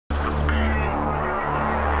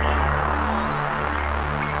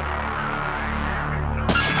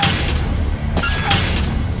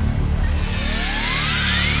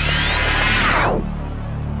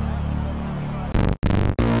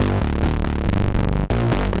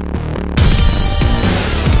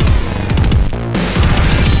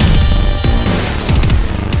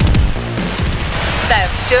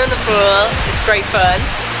Pool is great fun.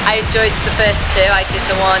 I enjoyed the first two. I did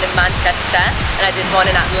the one in Manchester and I did one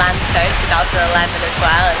in Atlanta in 2011 as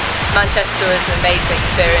well. And Manchester was an amazing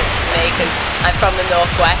experience for me because I'm from the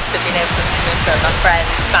northwest. I've been able to swim in front of my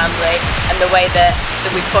friends, family, and the way that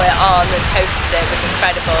we put it on and hosted it was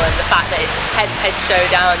incredible. And the fact that it's head-to-head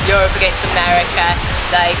showdown, Europe against America,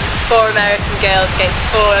 like 4 American girls against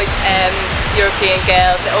 4 European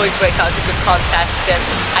girls, it always works out as a good contest. And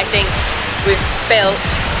I think we've built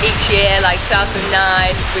each year, like 2009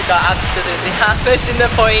 we got absolutely hammered in the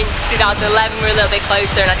points, 2011 we're a little bit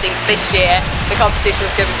closer, and I think this year the competition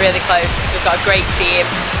is going to be really close because we've got a great team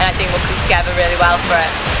and I think we'll come together really well for it.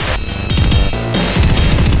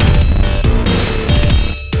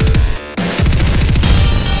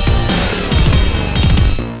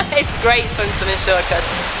 It's great fun swimming short course.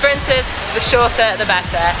 Sprinters, the shorter the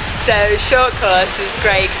better. So short course is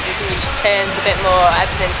great because you can use your turns a bit more,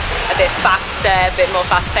 everything's a bit faster, a bit more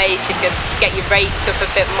fast paced, you can get your rates up a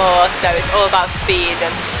bit more, so it's all about speed.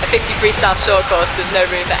 And a 50 freestyle short course, there's no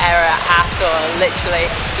room for error at all, literally.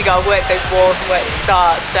 You gotta work those walls and work the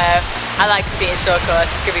start, so I like competing short course,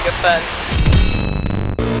 it's gonna be good fun.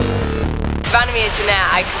 Vanity and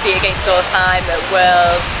Jeanette I compete against all the time at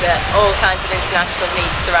Worlds, at all kinds of international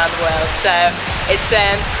meets around the world, so it's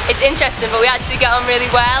interesting, but we actually get on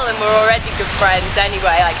really well and we're already good friends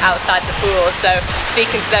anyway, like outside the pool. So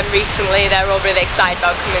speaking to them recently, they're all really excited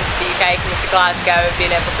about coming to the UK, coming to Glasgow and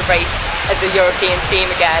being able to race as a European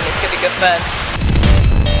team again. It's going to be good fun.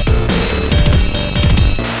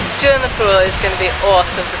 Duel In The Pool is going to be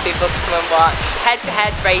awesome for people to come and watch.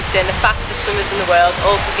 Head-to-head racing, the fastest swimmers in the world,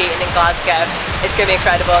 all competing in Glasgow. It's going to be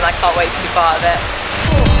incredible and I can't wait to be part of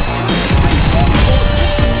it.